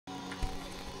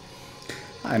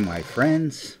Hi, my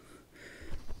friends.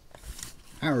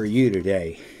 How are you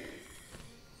today?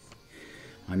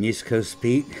 I'm East Coast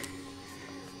Pete.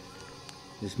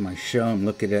 This is my show. I'm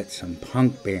looking at some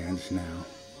punk bands now.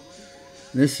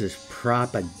 This is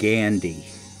Propaghandi.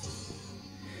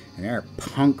 And they're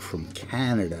punk from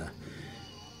Canada.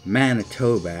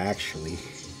 Manitoba, actually.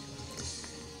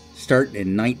 Starting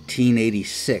in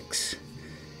 1986.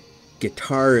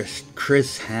 Guitarist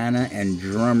Chris Hanna and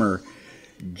drummer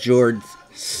George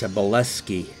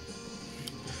Sobolewski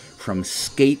from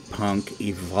skate punk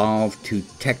evolved to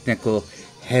technical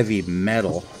heavy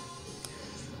metal.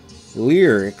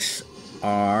 Lyrics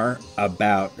are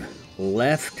about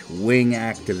left-wing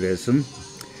activism,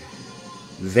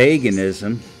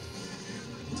 veganism,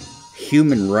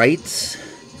 human rights,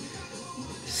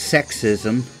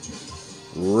 sexism,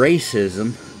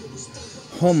 racism,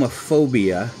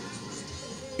 homophobia,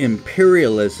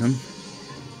 imperialism,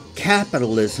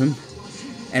 capitalism,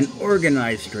 and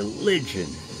organized religion.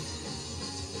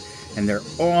 And they're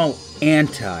all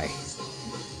anti,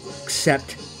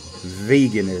 except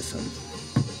veganism.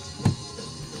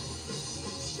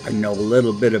 I know a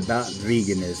little bit about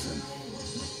veganism.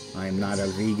 I am not a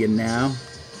vegan now.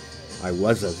 I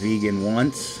was a vegan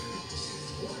once.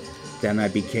 Then I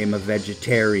became a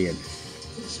vegetarian.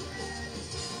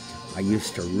 I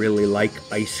used to really like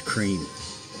ice cream.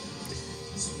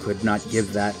 Could not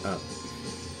give that up.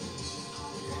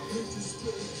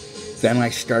 Then I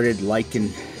started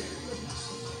liking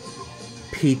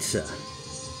pizza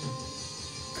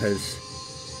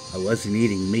because I wasn't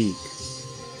eating meat,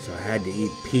 so I had to eat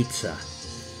pizza.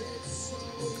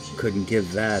 Couldn't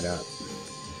give that up.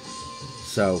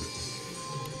 So,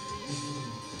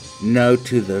 no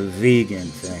to the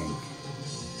vegan thing.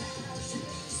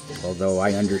 Although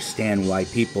I understand why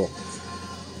people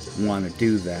want to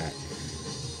do that.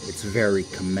 It's very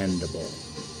commendable.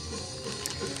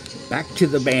 Back to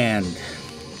the band.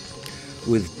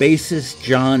 With bassist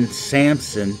John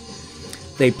Sampson,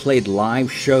 they played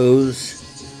live shows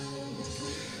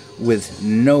with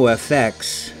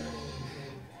NoFX.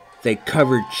 They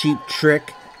covered Cheap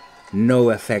Trick.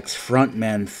 NoFX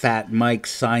frontman Fat Mike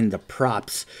signed the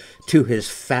props to his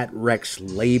Fat Rex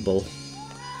label.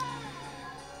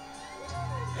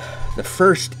 The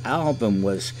first album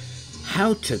was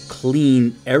How to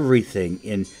Clean Everything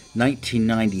in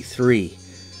 1993.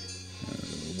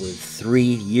 With 3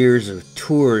 years of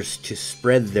tours to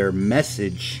spread their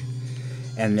message,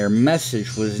 and their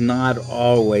message was not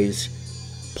always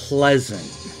pleasant.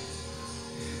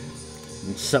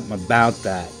 There's something about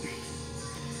that.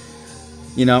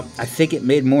 You know, I think it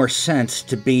made more sense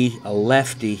to be a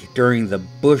lefty during the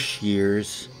Bush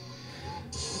years.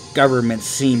 Government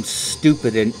seemed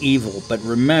stupid and evil, but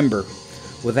remember,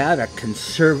 without a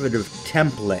conservative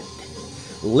template,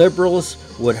 liberals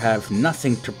would have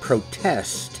nothing to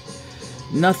protest.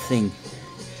 Nothing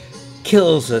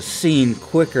kills a scene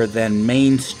quicker than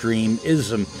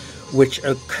mainstreamism, which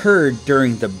occurred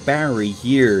during the Barry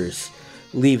years,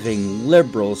 leaving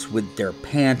liberals with their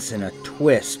pants in a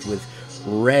twist, with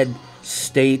red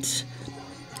states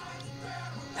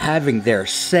having their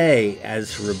say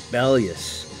as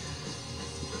rebellious.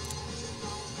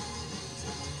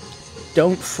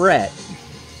 Don't fret.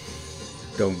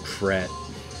 Don't fret.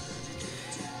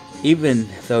 Even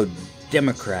though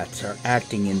Democrats are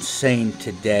acting insane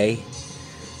today,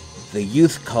 the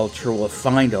youth culture will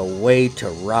find a way to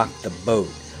rock the boat,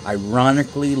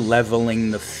 ironically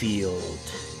leveling the field.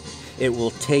 It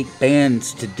will take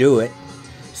bands to do it.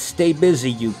 Stay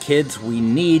busy, you kids. We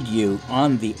need you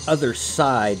on the other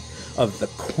side of the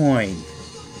coin.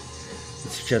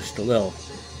 It's just a little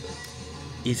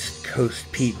East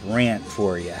Coast Pete rant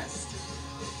for you.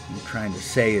 I'm trying to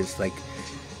say is like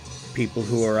people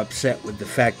who are upset with the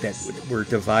fact that we're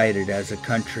divided as a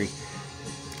country.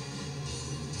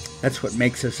 That's what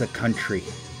makes us a country.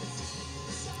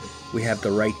 We have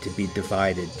the right to be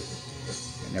divided,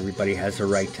 and everybody has a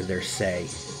right to their say.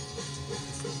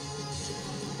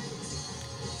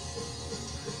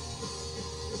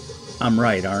 I'm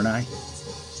right, aren't I?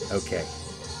 Okay.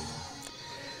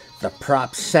 The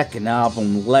Prop's second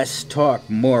album, Less Talk,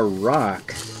 More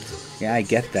Rock. Yeah, I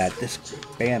get that. This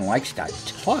band likes to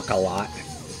talk a lot.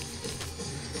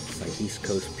 It's like East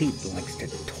Coast Pete likes to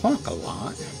talk a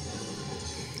lot.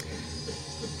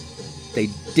 They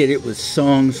did it with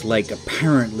songs like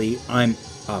Apparently I'm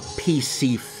a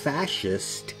PC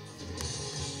Fascist,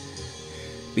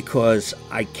 because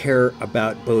I care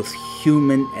about both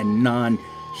human and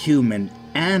non-human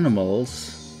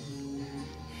animals.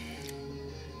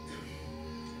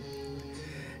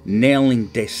 Nailing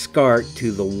Descartes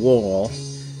to the wall.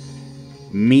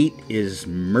 Meat is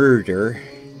murder.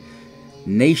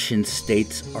 Nation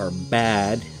states are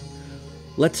bad.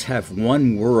 Let's have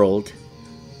one world.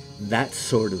 That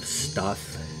sort of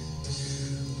stuff.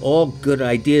 All good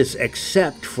ideas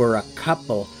except for a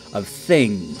couple of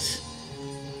things.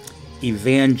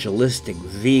 Evangelistic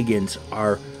vegans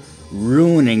are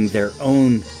ruining their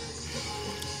own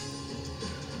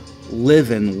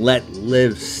live and let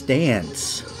live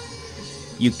stance.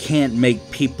 You can't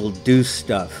make people do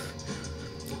stuff,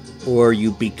 or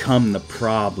you become the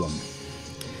problem.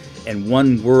 And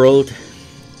one world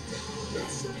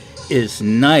is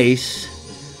nice,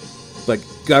 but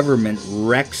government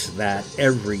wrecks that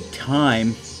every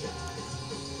time.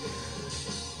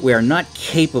 We are not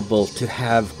capable to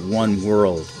have one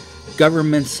world.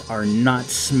 Governments are not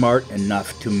smart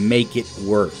enough to make it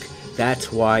work.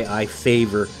 That's why I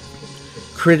favor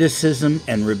criticism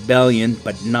and rebellion,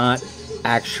 but not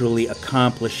actually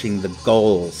accomplishing the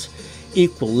goals.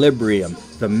 Equilibrium,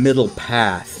 the middle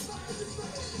path.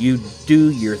 You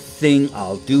do your thing,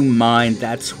 I'll do mine.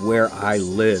 That's where I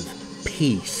live.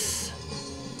 Peace.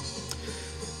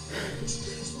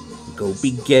 Go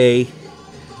be gay,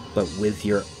 but with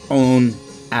your own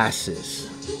asses.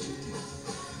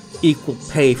 Equal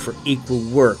pay for equal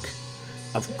work,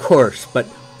 of course, but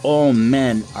all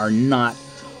men are not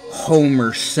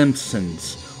Homer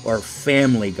Simpsons or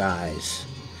Family Guys.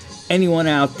 Anyone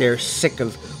out there sick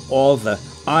of all the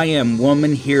I am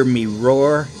woman, hear me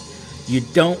roar? You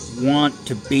don't want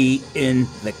to be in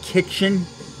the kitchen?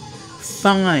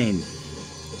 Fine.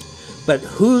 But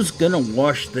who's gonna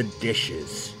wash the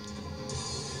dishes?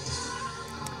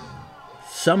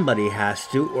 Somebody has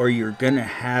to, or you're gonna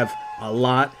have a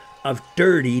lot of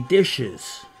dirty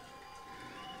dishes.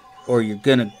 Or you're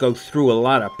gonna go through a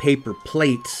lot of paper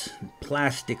plates,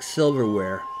 plastic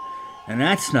silverware, and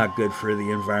that's not good for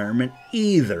the environment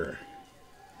either.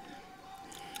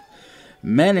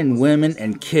 Men and women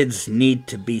and kids need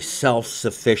to be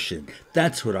self-sufficient.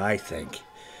 That's what I think.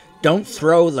 Don't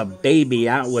throw the baby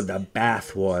out with the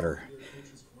bathwater.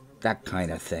 That kind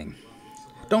of thing.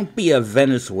 Don't be a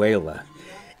Venezuela.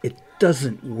 It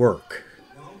doesn't work.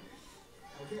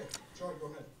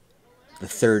 The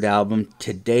third album,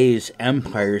 Today's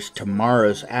Empires,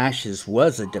 Tomorrow's Ashes,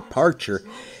 was a departure,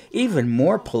 even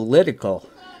more political.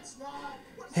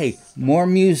 Hey, more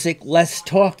music, less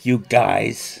talk, you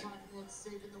guys.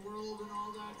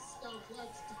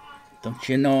 Don't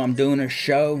you know I'm doing a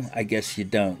show? I guess you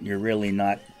don't. You're really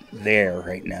not there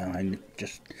right now.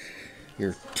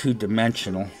 You're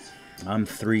two-dimensional. I'm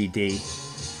 3D.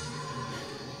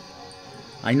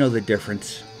 I know the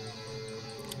difference.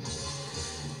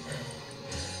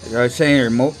 As I was saying,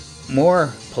 they're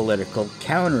more political,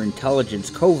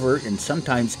 counterintelligence, covert, and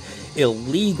sometimes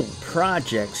illegal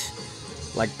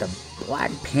projects like the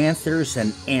Black Panthers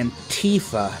and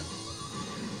Antifa.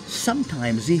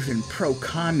 Sometimes even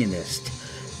pro-communist.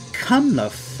 Come the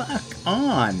fuck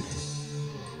on.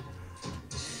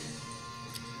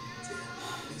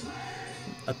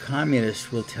 A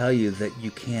communist will tell you that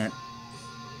you can't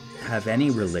have any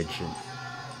religion.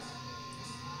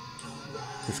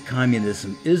 Because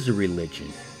communism is a religion.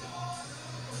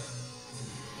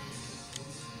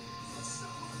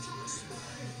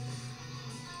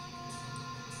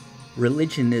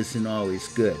 Religion isn't always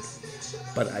good,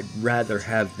 but I'd rather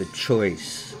have the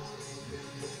choice.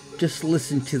 Just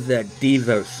listen to that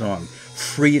Devo song,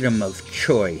 Freedom of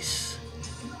Choice.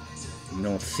 You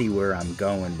don't see where I'm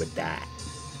going with that.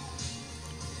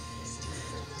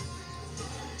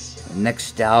 The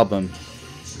next album,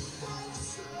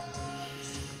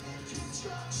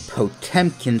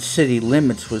 Potemkin City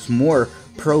Limits, was more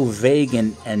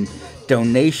pro-vegan and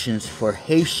donations for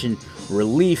Haitian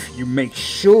relief. You make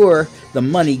sure the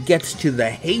money gets to the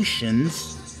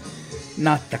Haitians,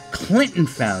 not the Clinton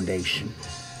Foundation.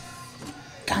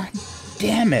 God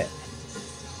damn it.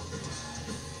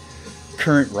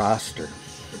 Current roster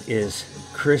is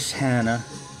Chris Hanna,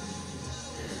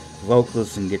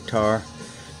 vocals and guitar,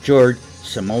 George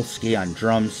Samolsky on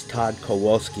drums, Todd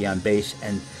Kowalski on bass,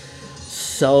 and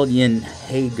Sullivan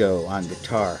Hago on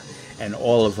guitar, and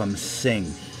all of them sing.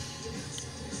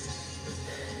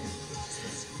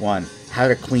 1. How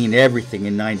to Clean Everything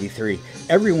in '93.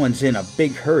 Everyone's in a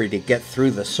big hurry to get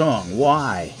through the song.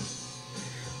 Why?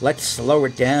 Let's slow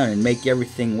it down and make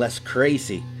everything less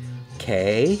crazy.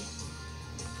 Okay?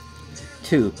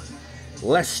 2.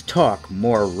 Less talk,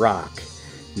 more rock.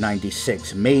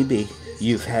 '96. Maybe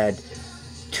you've had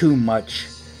too much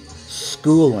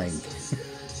schooling.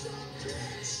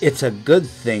 It's a good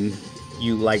thing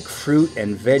you like fruit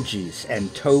and veggies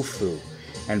and tofu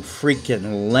and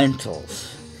freaking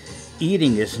lentils.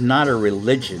 Eating is not a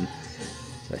religion.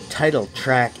 The title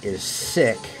track is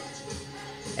sick.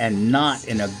 and not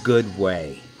in a good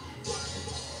way.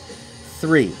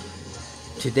 3.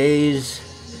 Today's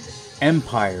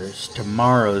empires,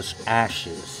 tomorrow's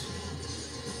ashes.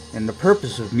 And the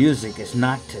purpose of music is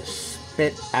not to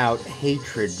spit out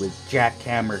hatred with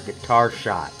jackhammer guitar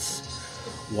shots.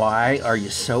 Why are you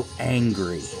so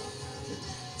angry?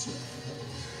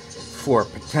 4.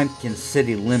 Potemkin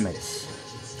city limits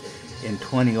in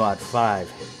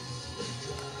 2005.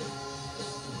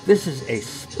 This is a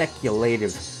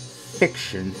speculative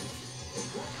fiction.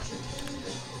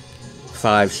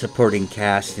 5. Supporting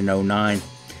cast in 2009.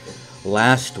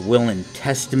 Last Will and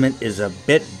Testament is a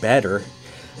bit better,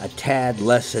 a tad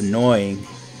less annoying,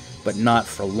 but not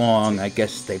for long. I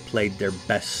guess they played their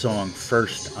best song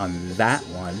first on that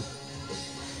one.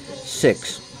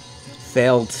 6.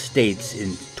 Failed states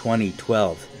in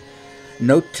 2012.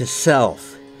 Note to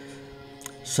self.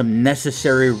 Some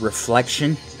necessary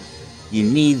reflection. You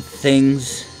need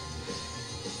things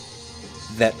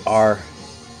that are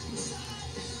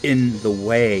in the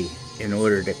way in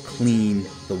order to clean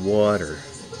the water.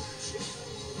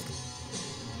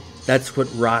 That's what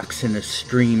rocks in a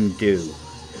stream do.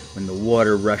 When the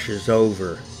water rushes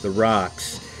over the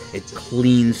rocks, it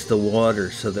cleans the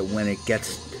water so that when it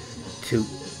gets to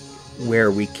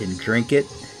where we can drink it,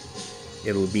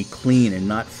 it'll be clean and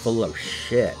not full of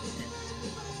shit.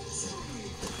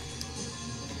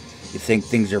 You think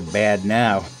things are bad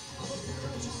now?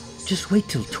 Just wait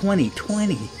till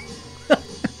 2020.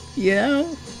 You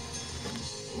know?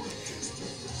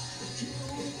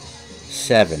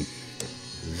 7.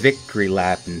 Victory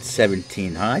lap in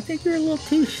 17. I think you're a little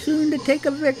too soon to take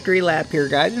a victory lap here,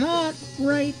 guys. Not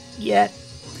right yet.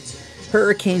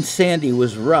 Hurricane Sandy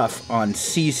was rough on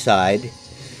Seaside.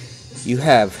 You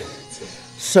have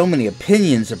so many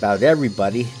opinions about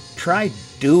everybody. Try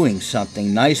doing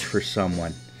something nice for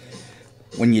someone.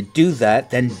 When you do that,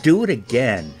 then do it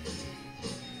again.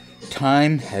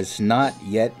 Time has not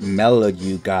yet mellowed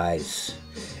you guys,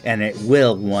 and it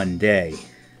will one day.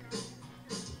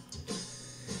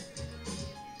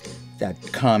 That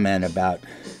comment about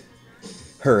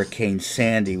Hurricane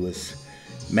Sandy was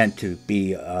meant to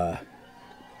be a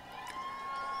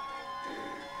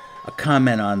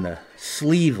comment on the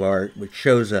sleeve art, which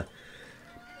shows a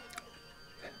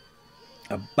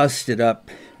busted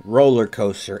up roller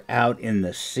coaster out in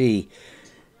the sea.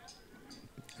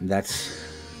 And that's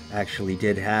actually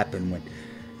did happen when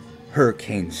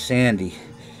Hurricane Sandy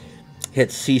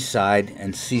hit Seaside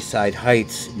and Seaside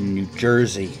Heights in New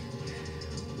Jersey.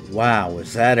 Wow,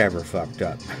 was that ever fucked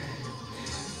up.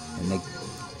 And they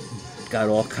got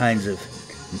all kinds of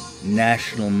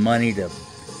national money to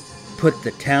put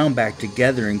the town back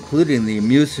together, including the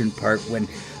amusement park, when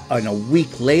and a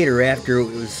week later, after it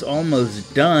was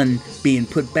almost done being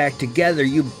put back together,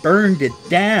 you burned it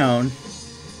down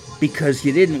because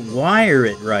you didn't wire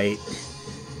it right.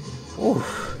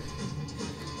 Oof.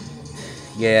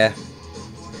 Yeah.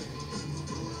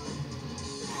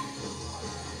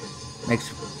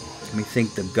 Makes me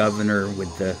think the governor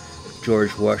with the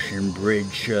George Washington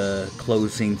Bridge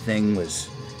closing thing was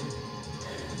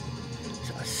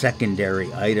a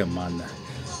secondary item on the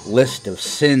list of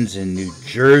sins in New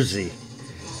Jersey.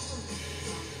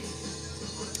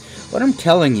 What I'm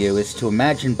telling you is to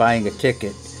imagine buying a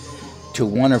ticket to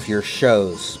one of your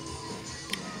shows.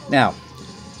 Now,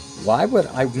 why would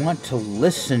I want to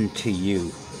listen to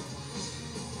you?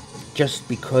 Just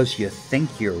because you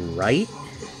think you're right?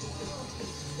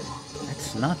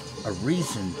 That's not a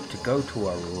reason to go to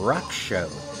a rock show.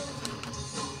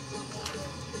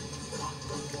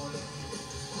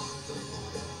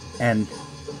 And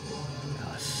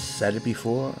I've said it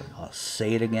before, I'll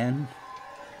say it again.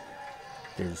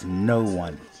 There's no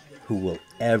one who will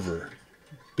ever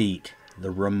beat the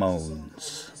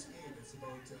Ramones.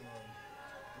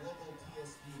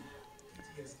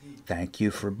 Thank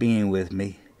you for being with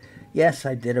me. Yes,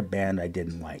 I did a band I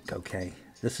didn't like, okay?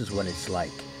 This is what it's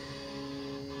like.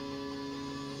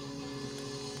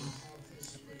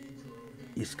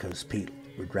 East Coast Pete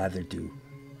would rather do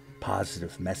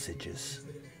positive messages.